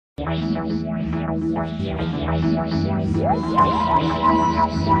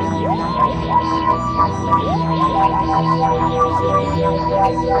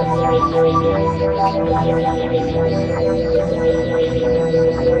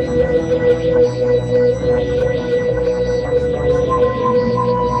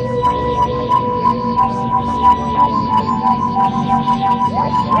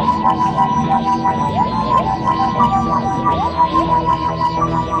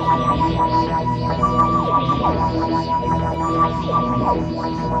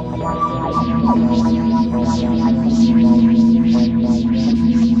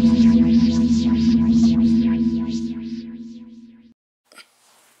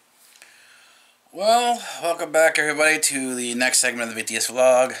Well, welcome back everybody to the next segment of the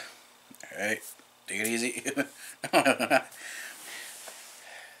BTSvlog. Alright, take it easy. I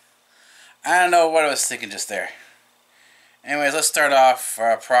don't know what I was thinking just there. Anyways, let's start off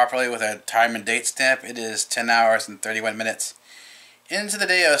properly with a time and date stamp. It is 10 hours and 31 minutes into the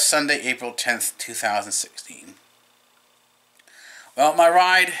day of Sunday, April 10th, 2016. Well, my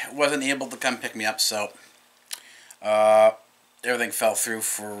ride wasn't able to come pick me up, so everything fell through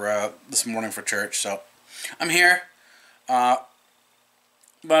for this morning for church. So I'm here, but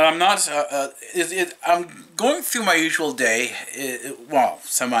I'm not. I'm going through my usual day. Well,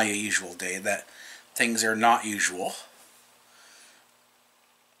 semi-usual day. That things are not usual,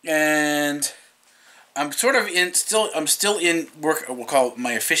 and I'm sort of I'm still in work. We'll call it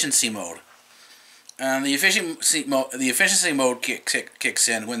my efficiency mode. And the efficiency mode kicks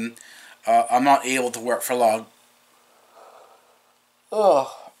in when I'm not able to work for long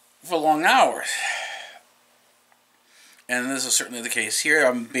hours. And this is certainly the case here.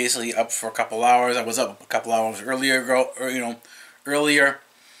 I'm basically up for a couple hours. I was up a couple hours earlier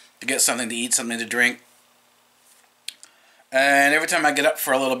to get something to eat, something to drink. And every time I get up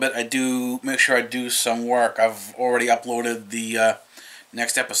for a little bit, I do make sure I do some work. I've already uploaded the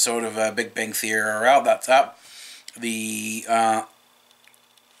next episode of Big Bang TRL. That's up. The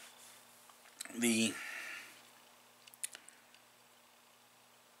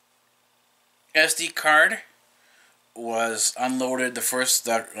SD card was unloaded. The first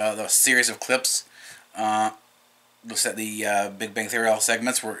the series of clips looks at the Big Bang TRL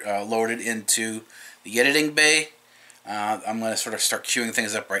segments were loaded into the editing bay. I'm going to sort of start queuing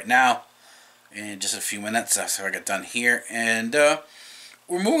things up right now in just a few minutes after I get done here, and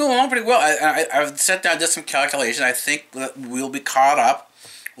we're moving along pretty well. I've sat down, did some calculation. I think that we'll be caught up.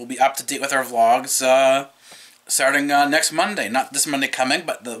 We'll be up to date with our vlogs starting next Monday. Not this Monday coming,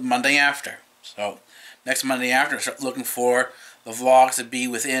 but the Monday after. So next Monday after, start looking for the vlogs to be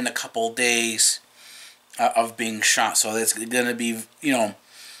within a couple days of being shot. So it's going to be, you know,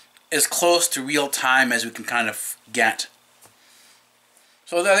 as close to real time as we can kind of get.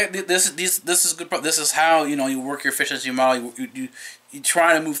 So this is good. This is how, you know, you work your efficiency model. You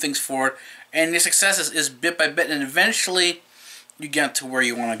try to move things forward, and your success is bit by bit, and eventually you get to where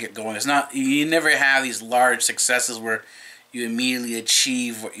you want to get going. It's not, you never have these large successes where you immediately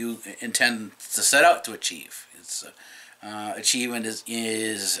achieve what you intend to set out to achieve. It's achievement is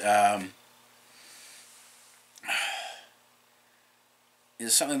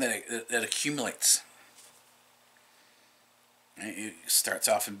something that accumulates. It starts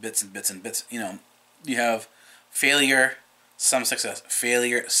off in bits and bits and bits. You know, you have failure, some success,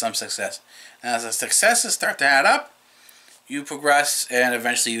 failure, some success. And as the successes start to add up, you progress, and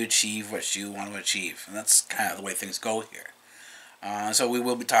eventually you achieve what you want to achieve. And that's kind of the way things go here. So we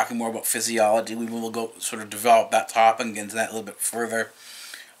will be talking more about physiology. We will go sort of develop that topic and get into that a little bit further.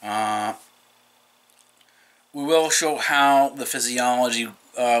 We will show how the physiology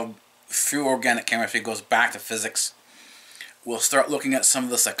through organic chemistry goes back to physics. We'll start looking at some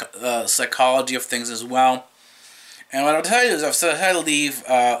of the psychology of things as well. And what I'll tell you is I've had to leave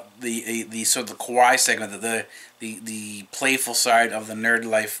the sort of the kawaii segment, the playful side of the nerd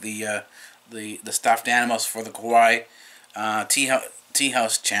life, the stuffed animals for the kawaii tea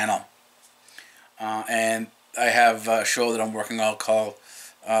house channel. And I have a show that I'm working on called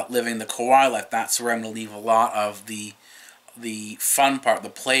Living the Kawaii Life. That's where I'm going to leave a lot of the fun part, the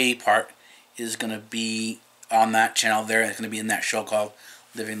play part is going to be on that channel there. It's going to be in that show called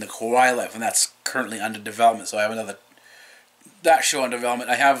Living the Kawaii Life, and that's currently under development. So I have that show in development.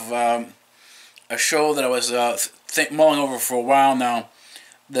 I have a show that I was mulling over for a while now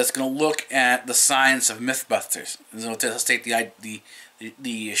that's going to look at the science of Mythbusters. So let's take the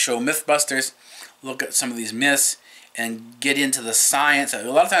show Mythbusters, look at some of these myths, and get into the science. A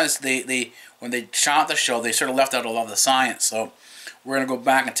lot of times when they shot the show, they sort of left out a lot of the science. So we're going to go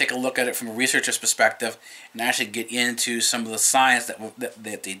back and take a look at it from a researcher's perspective and actually get into some of the science that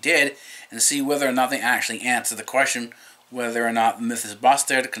they did and see whether or not they actually answer the question whether or not the myth is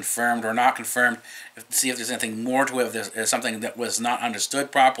busted, confirmed or not confirmed, see if there's anything more to it, if there's something that was not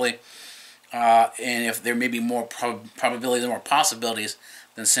understood properly, and if there may be more probabilities or more possibilities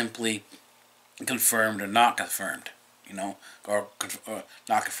than simply confirmed or not confirmed, you know, or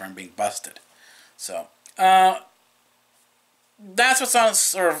not confirmed being busted. So, that's what's on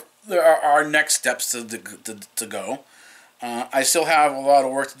sort of our next steps to go. I still have a lot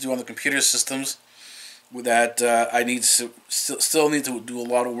of work to do on the computer systems that I need to still need to do a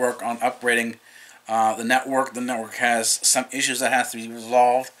lot of work on upgrading the network. The network has some issues that has to be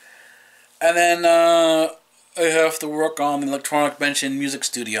resolved, and then I have to work on the electronic bench and music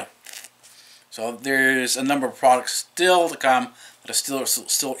studio. So there's a number of products still to come that are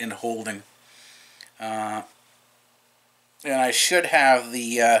still in holding, and I should have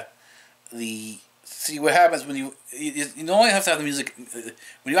the see what happens when you not only have to have the music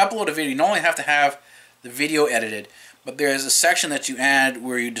when you upload a video. You not only have to have the video edited, but there's a section that you add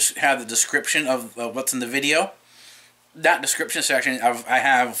where you just have the description of what's in the video. That description section I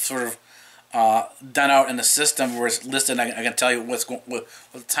have sort of done out in the system where it's listed. I can tell you what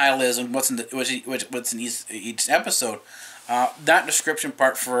the title is and what's in each episode. That description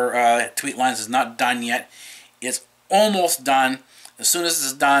part for Tweetlines is not done yet. It's almost done. As soon as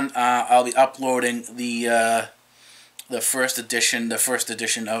it's done, I'll be uploading the first edition of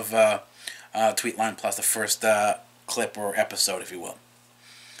Tweetline Plus, the first clip or episode, if you will.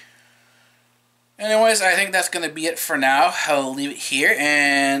 Anyways, I think that's going to be it for now. I'll leave it here,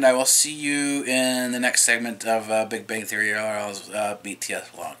 and I will see you in the next segment of Big Bang Theory RL's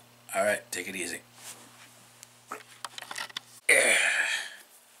BTSvlog. Alright, take it easy.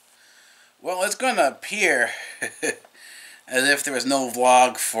 Well, it's going to appear as if there was no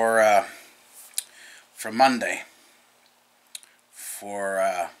vlog for Monday,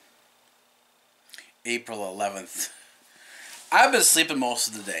 for April 11th. I've been sleeping most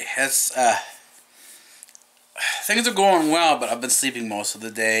of the day. Things are going well, but I've been sleeping most of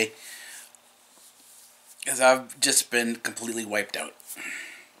the day because I've just been completely wiped out.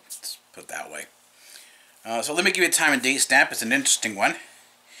 Let's put it that way. So let me give you a time and date stamp. It's an interesting one.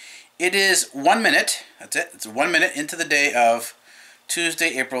 It is 1 minute. That's it. It's 1 minute into the day of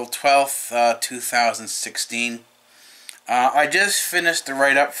Tuesday, April 12th, 2016. I just finished the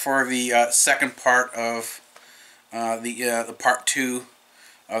write-up for the second part of the part 2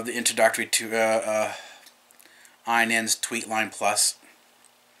 of the introductory to INN's Tweetline Plus.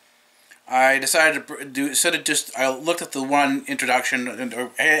 I decided to do I looked at the one introduction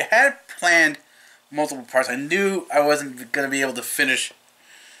and I had planned multiple parts. I knew I wasn't going to be able to finish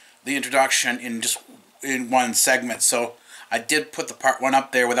the introduction in one segment, so I did put the part 1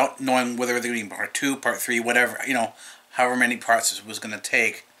 up there without knowing whether it would be part 2, part 3, whatever, you know, however many parts it was going to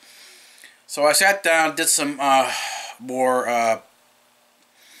take. So I sat down, did some more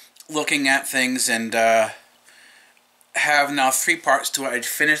looking at things, and have now 3 parts to it. I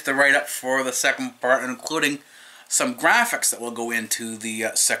finished the write-up for the second part, including some graphics that will go into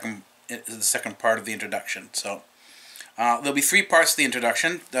the second part of the introduction. So there'll be 3 parts to the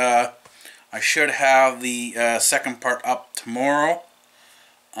introduction. I should have the second part up tomorrow,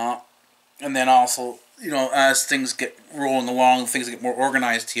 and then also, you know, as things get rolling along, things get more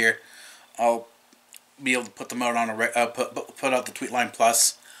organized here, I'll be able to put them out on put out the Tweetline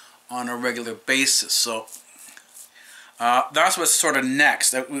Plus on a regular basis. So that's what's sort of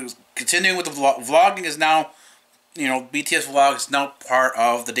next. Continuing with the vlogging is now, you know, BTSvlog is now part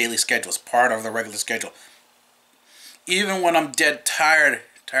of the daily schedule. It's part of the regular schedule. Even when I'm dead tired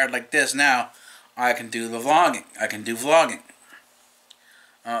like this now, I can do the vlogging. I can do vlogging.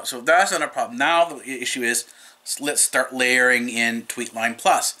 So that's not a problem. Now the issue is, let's start layering in Tweetline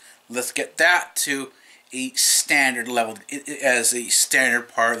Plus. Let's get that to a standard level as a standard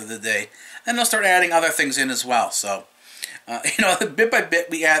part of the day, and I'll start adding other things in as well. So, you know, bit by bit,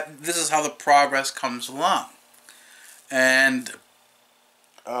 we add. This is how the progress comes along, and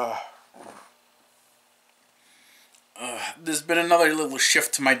there's been another little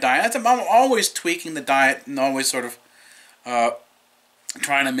shift to my diet. I'm always tweaking the diet and always sort of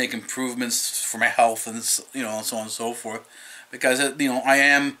trying to make improvements for my health and, you know, and so on and so forth, because, you know, I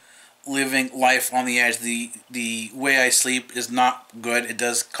am living life on the edge. The way I sleep is not good. It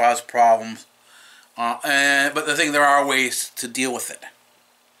does cause problems, but the thing, there are ways to deal with it.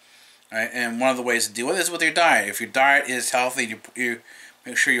 Right? And one of the ways to deal with it is with your diet. If your diet is healthy, you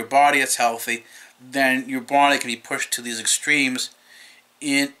make sure your body is healthy, then your body can be pushed to these extremes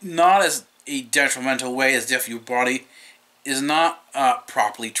in not as a detrimental way as if your body is not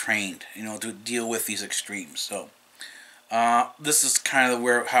properly trained, you know, to deal with these extremes. So this is kind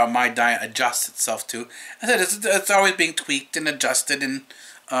of how my diet adjusts itself to. I said it's always being tweaked and adjusted and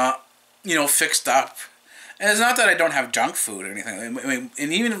you know, fixed up. And it's not that I don't have junk food or anything. I mean,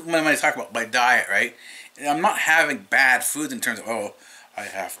 and even when I talk about my diet, right, I'm not having bad food in terms of, oh, I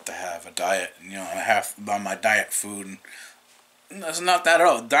have to have a diet, you know, I have on my diet food. And it's not that at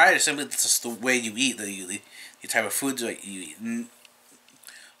all. Diet is simply just the way you eat, the type of foods that you eat. And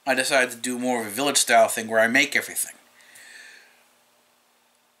I decided to do more of a village style thing where I make everything.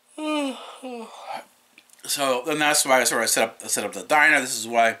 So, and that's why I sort of set up the diner. This is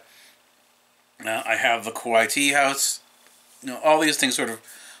why I have the co-IT house. You know, all these things sort of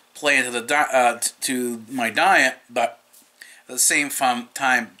play into the to my diet, but at the same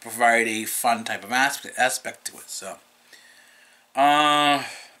time provide a fun type of aspect to it. So, I'm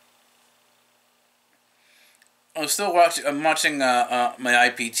still watching. I'm watching my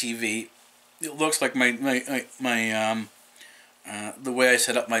IPTV. It looks like my the way I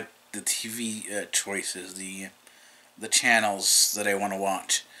set up the TV choices, the channels that I want to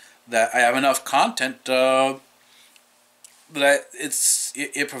watch, that I have enough content that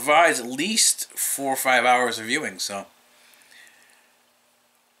it provides at least 4 or 5 hours of viewing. So.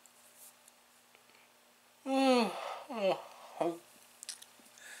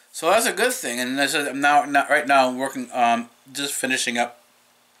 So that's a good thing, and as I'm right now I'm working just finishing up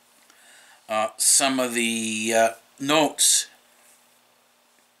some of the notes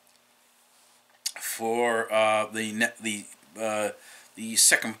for the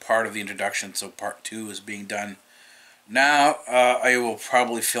second part of the introduction. So part 2 is being done now. I will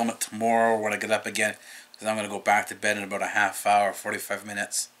probably film it tomorrow when I get up again, because I'm going to go back to bed in about a half hour, 45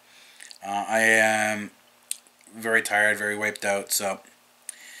 minutes. I am very tired, very wiped out. So,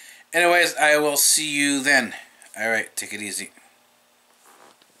 anyways, I will see you then. Alright, take it easy.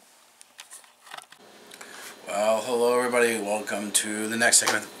 Well, hello everybody. Welcome to the next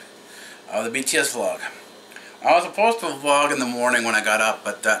segment of the BTSvlog. I was supposed to vlog in the morning when I got up,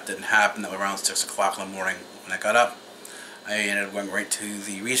 but that didn't happen. Around 6 o'clock in the morning when I got up, I ended up going right to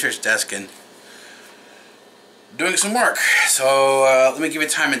the research desk and doing some work. So let me give you a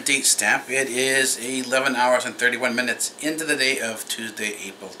time and date stamp. It is 11 hours and 31 minutes into the day of Tuesday,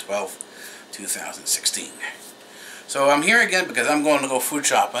 April 12th, 2016. So I'm here again because I'm going to go food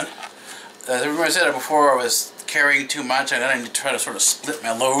shopping. As everyone said before, I was carrying too much, and I need to try to sort of split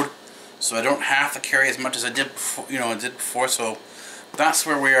my load so I don't have to carry as much as I did before, before. So that's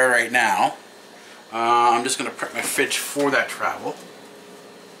where we are right now. I'm just going to prep my fridge for that travel.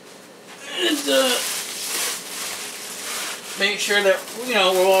 And make sure that, you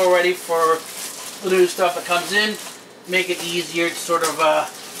know, we're all ready for the new stuff that comes in. Make it easier to sort of,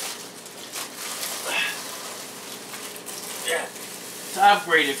 to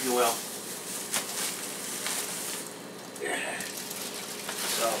upgrade, if you will.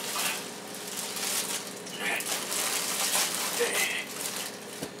 So,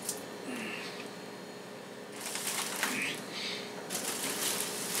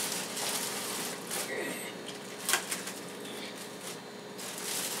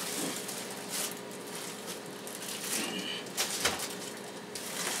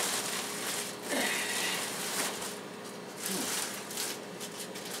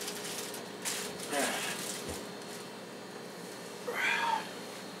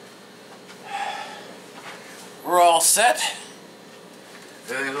 we're all set.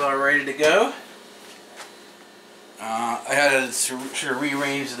 Everything's all ready to go. I had to sort of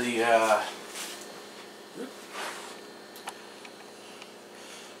rearrange the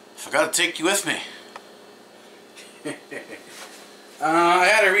forgot to take you with me. I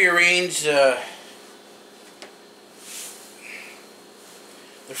had to rearrange the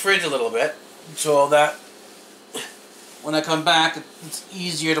fridge a little bit so that when I come back it's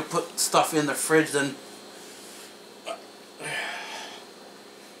easier to put stuff in the fridge than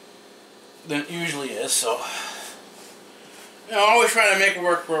it usually is. So, you know, always trying to make it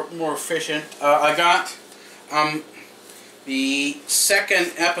work more efficient. I got the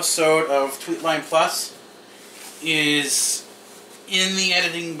second episode of Tweetline Plus is in the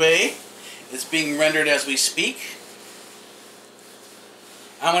editing bay. It's being rendered as we speak.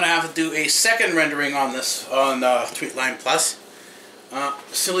 I'm going to have to do a second rendering on this on Tweetline Plus,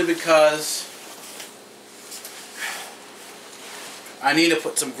 simply because I need to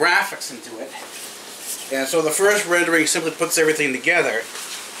put some graphics into it. And so the first rendering simply puts everything together,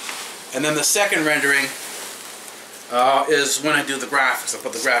 and then the second rendering is when I do the graphics. I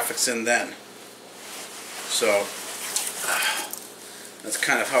put the graphics in then. So that's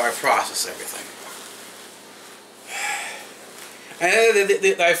kind of how I process everything.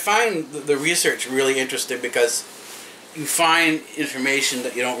 And I find the research really interesting because you find information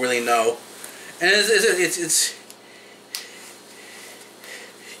that you don't really know, and it's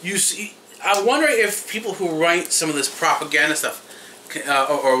you see. I wonder if people who write some of this propaganda stuff,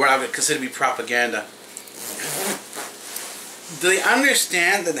 or what I would consider to be propaganda, do they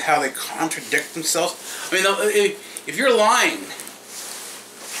understand that how they contradict themselves? I mean, if you're lying,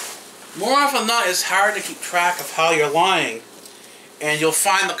 more often than not, it's hard to keep track of how you're lying, and you'll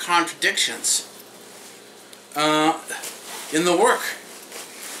find the contradictions in the work.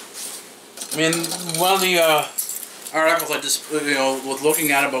 I mean, one of the articles I just was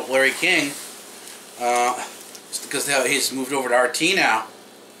looking at about Larry King, just because he's moved over to RT now.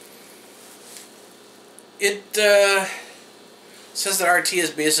 It says that RT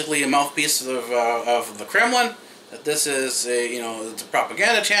is basically a mouthpiece of the Kremlin. That this is it's a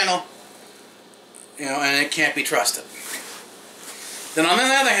propaganda channel, and it can't be trusted. Then on the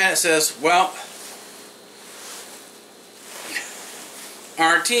other hand, it says, well,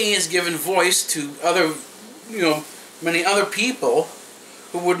 RT is given voice to other, many other people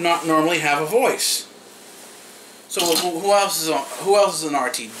who would not normally have a voice. So who else is on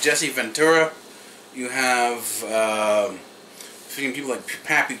RT? Jesse Ventura. You have people like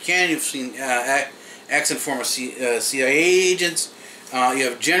Pat Buchanan. You've seen ex and former CIA agents. You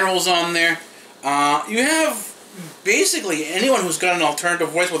have generals on there. You have basically anyone who's got an alternative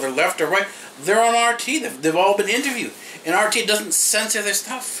voice, whether left or right. They're on RT. They've all been interviewed, and RT doesn't censor their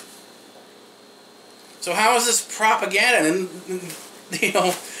stuff. So how is this propaganda? And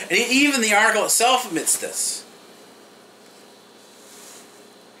and even the article itself admits this.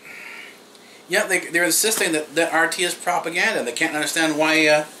 Yeah, they're insisting that RT is propaganda. They can't understand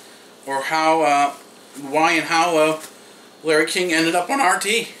why or how why and how Larry King ended up on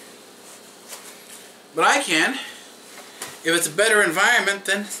RT. But I can. If it's a better environment,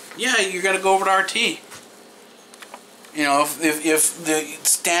 then yeah, you're gonna go over to RT. If the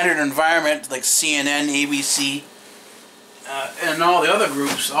standard environment like CNN, ABC, and all the other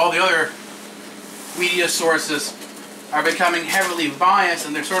groups, all the other media sources are becoming heavily biased,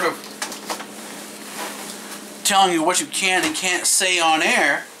 and they're sort of telling you what you can and can't say on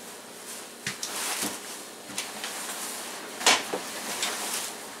air.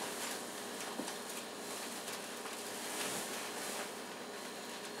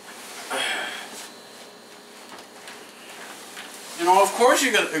 Of course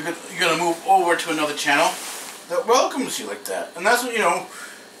you're gonna move over to another channel that welcomes you like that, and that's what I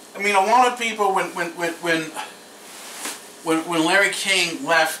mean, a lot of people when Larry King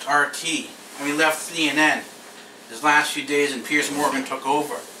left RT, left CNN, his last few days, and Piers Morgan took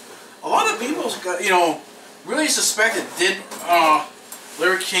over, a lot of people really suspected, did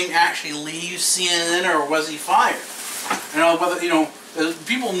Larry King actually leave CNN, or was he fired? Whether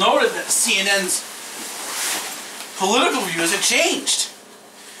people noted that CNN's political views had changed.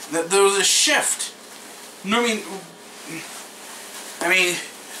 That there was a shift. I mean,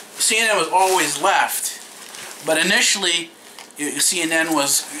 CNN was always left, but initially, CNN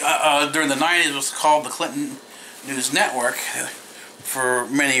was during the '90s was called the Clinton News Network for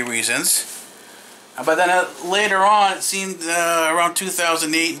many reasons. But then later on, it seemed around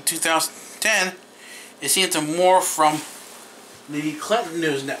 2008 and 2010, it seemed to morph from the Clinton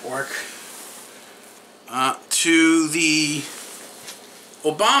News Network to the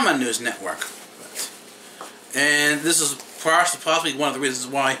Obama News Network. And this is possibly one of the reasons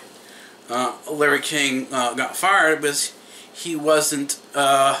why Larry King got fired, because he wasn't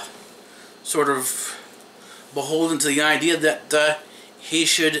sort of beholden to the idea that he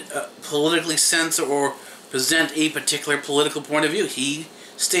should politically censor or present a particular political point of view. He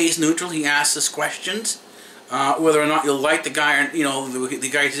stays neutral. He asks us questions, whether or not you'll like the guy, or the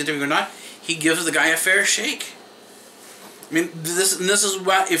guy he's interviewing or not. He gives the guy a fair shake. I mean, this is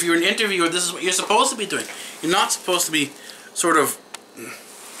what, if you're an interviewer, this is what you're supposed to be doing. You're not supposed to be sort of,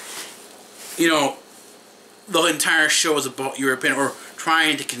 the entire show is about your opinion, or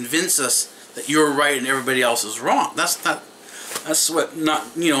trying to convince us that you're right and everybody else is wrong. That's what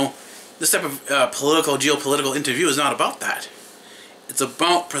this type of geopolitical interview is not about that. It's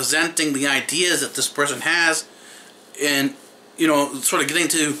about presenting the ideas that this person has, and sort of getting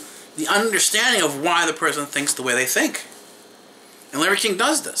to the understanding of why the person thinks the way they think. And Larry King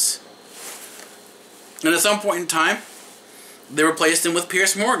does this. And at some point in time, they replaced him with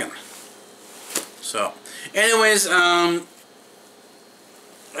Piers Morgan. So, anyways, I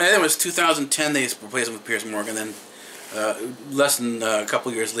think it was 2010 they replaced him with Piers Morgan. Then, less than a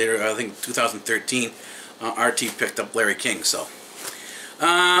couple years later, I think 2013, RT picked up Larry King. So,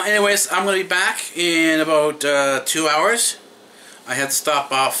 anyways, I'm going to be back in about 2 hours. I had to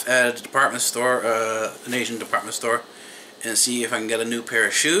stop off at a department store, an Asian department store, and see if I can get a new pair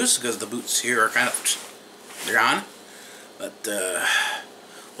of shoes, because the boots here are kind of, they're on. But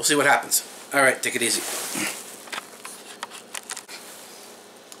we'll see what happens. Alright, take it easy.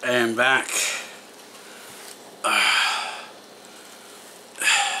 And back.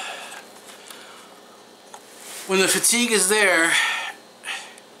 When the fatigue is there,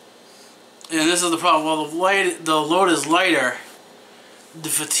 and this is the problem, while the load is lighter, the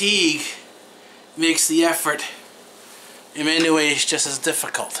fatigue makes the effort in many ways just as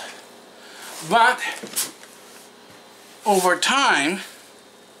difficult. But over time,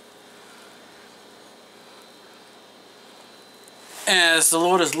 as the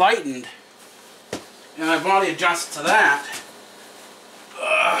load is lightened and my body adjusts to that,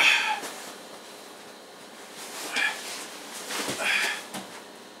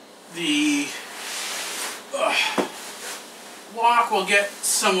 the walk will get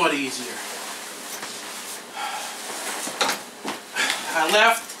somewhat easier. I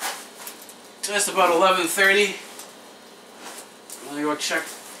left just about 11:30. I'm going to go check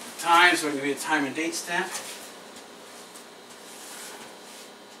the time so I can give you a time and date stamp.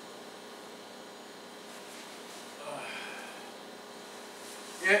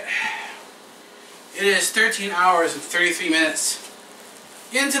 It is 13 hours and 33 minutes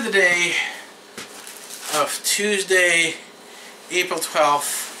into the day of Tuesday, April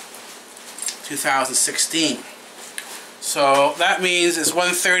 12th, 2016. So that means it's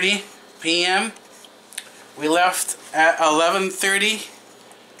 1:30 p.m. We left at 11:30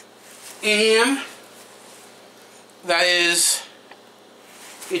 a.m. That is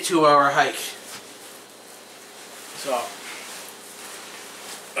a 2-hour hike.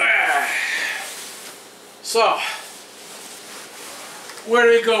 So, where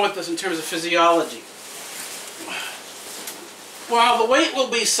do we go with this in terms of physiology? Well, the weight will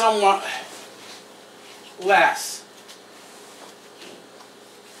be somewhat less.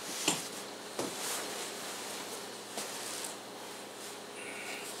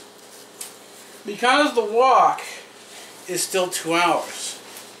 Because the walk is still 2 hours,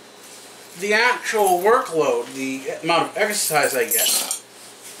 the actual workload, the amount of exercise I get,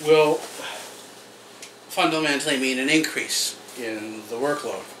 will fundamentally mean an increase in the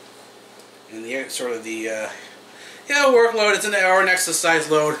workload. And the sort of the workload, it's an hour and exercise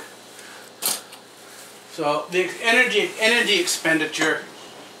load. So the energy expenditure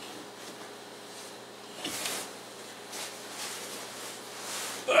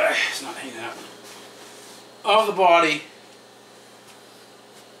it's not hanging out of the body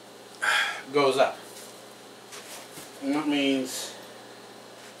goes up. And that means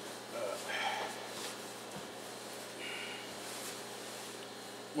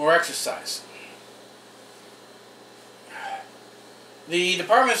more exercise. The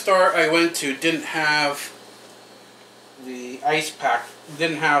department store I went to didn't have the ice pack,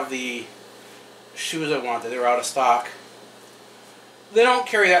 didn't have the shoes I wanted. They were out of stock. They don't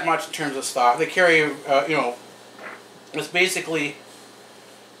carry that much in terms of stock. They carry, it's basically,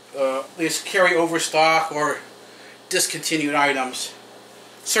 they just carry overstock or discontinued items,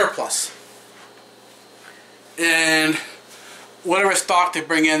 surplus. And whatever stock they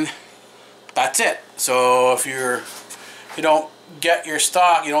bring in, that's it. So if you don't get your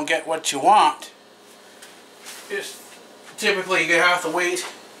stock, you don't get what you want, typically you have to wait.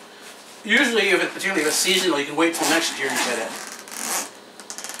 Usually, particularly if it's seasonal, you can wait till next year to get it.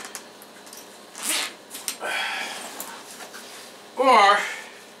 Or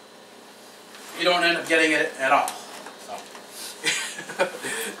you don't end up getting it at all. So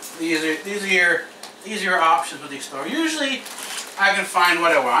these are your options with these stores. Usually I can find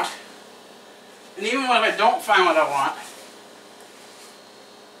what I want, and even when I don't find what I want,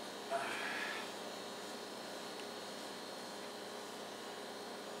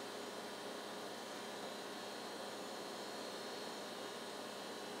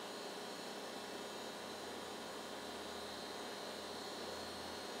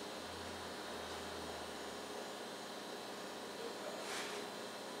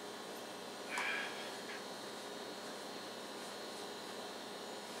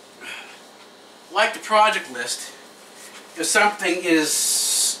 like the project list, if something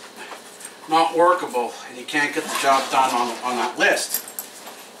is not workable and you can't get the job done on that list,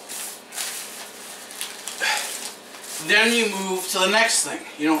 then you move to the next thing.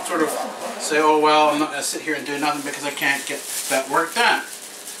 You don't sort of say, oh well, I'm not going to sit here and do nothing because I can't get that work done.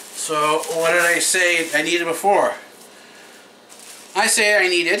 So what did I say I needed before? I say I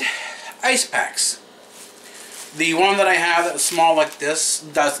needed ice packs. The one that I have that's small like this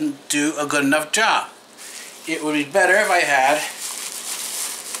doesn't do a good enough job. It would be better if I had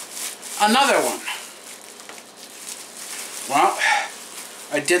Another one. Well,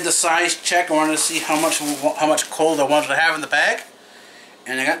 I did the size check. I wanted to see how much cold I wanted to have in the bag,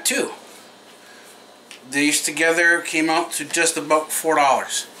 and I got 2. These together came out to just about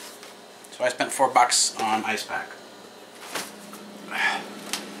 $4. So I spent $4 on ice pack.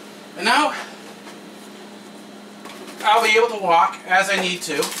 And now I'll be able to walk as I need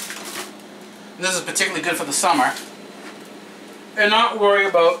to. And this is particularly good for the summer. And not worry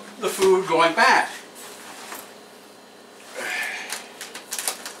about the food going bad.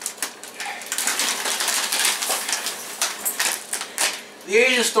 The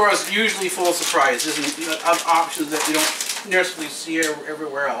Asian store is usually full of surprises and other options that you don't necessarily see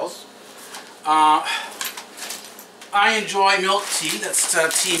everywhere else. I enjoy milk tea. That's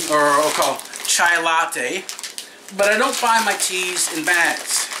tea, or we'll call chai latte. But I don't buy my teas in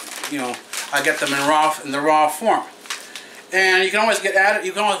bags. You know, I get them in the raw form. And you can always get added.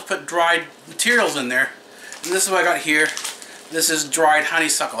 You can always put dried materials in there. And this is what I got here. This is dried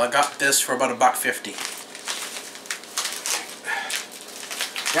honeysuckle. I got this for about $1.50.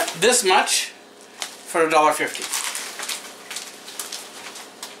 Yeah, this much for $1.50.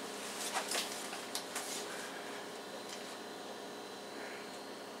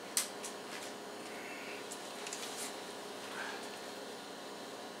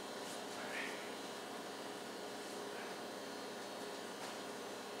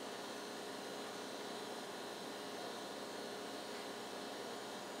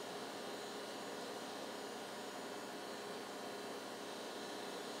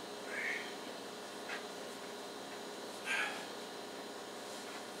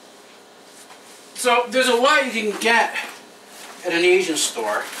 So there's a lot you can get at an Asian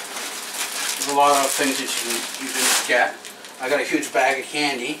store. There's a lot of things that you can get. I got a huge bag of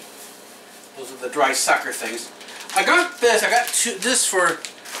candy. Those are the dry sucker things. I got this. I got this for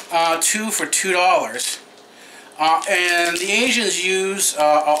 2 for $2. And the Asians use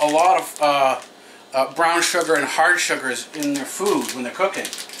a lot of brown sugar and hard sugars in their food when they're cooking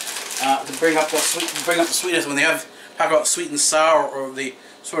to bring up the sweetness. When they talk about sweet and sour, or the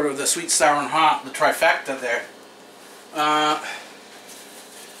sort of the sweet, sour, and hot, the trifecta there. A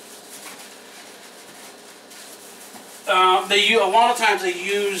lot of times they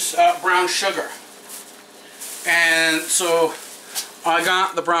use brown sugar, and so I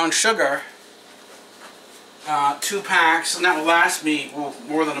got the brown sugar, 2 packs, and that will last me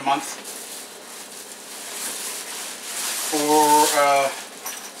more than a month.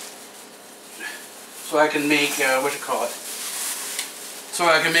 So I can make so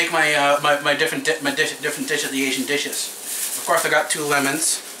I can make my different dishes, the Asian dishes. Of course, I got 2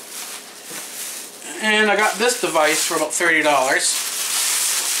 lemons, and I got this device for about $30.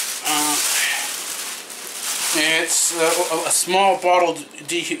 It's a small bottle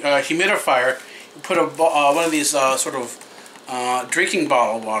humidifier. You put one of these sort of drinking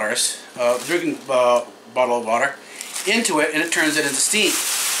bottle of water into it, and it turns it into steam.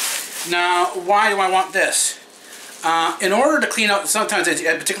 Now, why do I want this? In order to clean out, sometimes,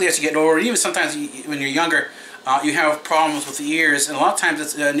 particularly as you get older, even sometimes when you're younger, you have problems with the ears, and a lot of times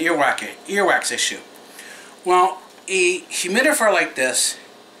it's an earwax issue. Well, a humidifier like this,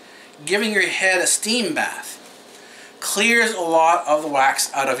 giving your head a steam bath, clears a lot of the wax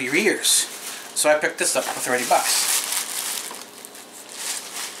out of your ears. So I picked this up for $30.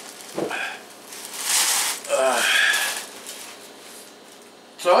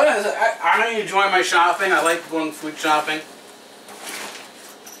 So I enjoy my shopping. I like going food shopping.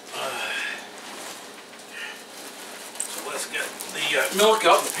 So let's get the milk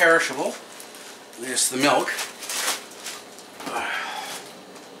out, the perishable. There's the milk.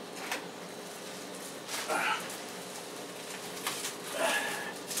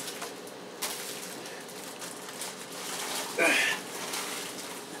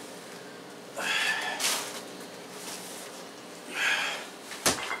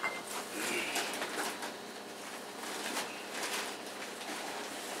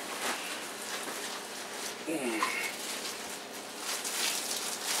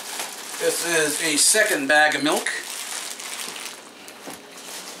 This is a second bag of milk.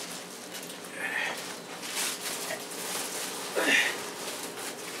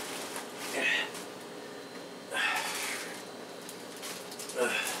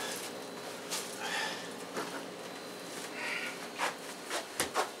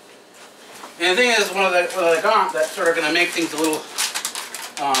 And the thing is, what I got that's sort of going to make things a little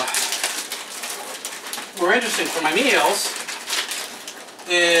more interesting for my meals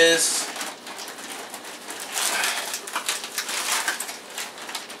is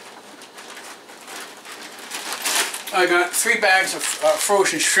I got 3 bags of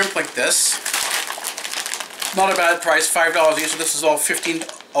frozen shrimp like this. Not a bad price, $5 each, so this is all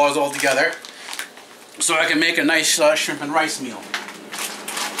 $15 altogether. So I can make a nice shrimp and rice meal.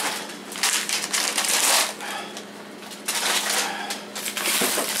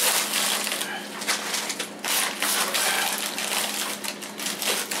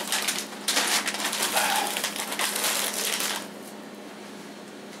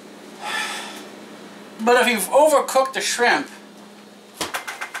 But if you've overcooked the shrimp,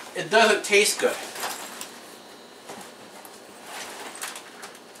 it doesn't taste good.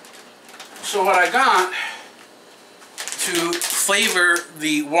 So what I got to flavor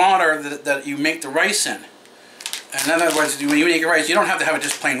the water that you make the rice in, in other words, when you make your rice, you don't have to have it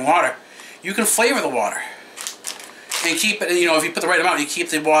just plain water. You can flavor the water and keep it, you know, if you put the right amount, you keep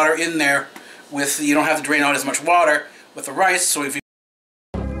the water in there with, you don't have to drain out as much water with the rice. So if you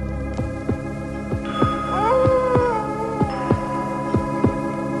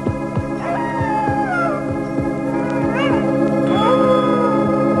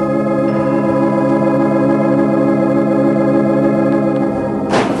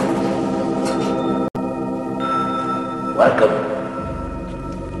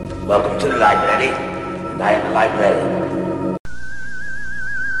Welcome to the library, and I am the librarian.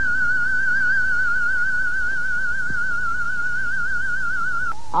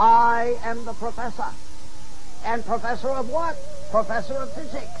 I am the professor. And professor of what? Professor of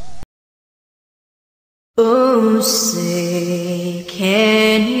physics. Oh, say,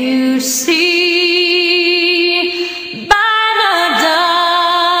 can you see by the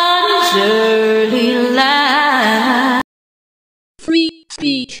dawn's early light? Free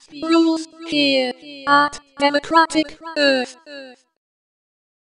speech rules here at Democratic Earth.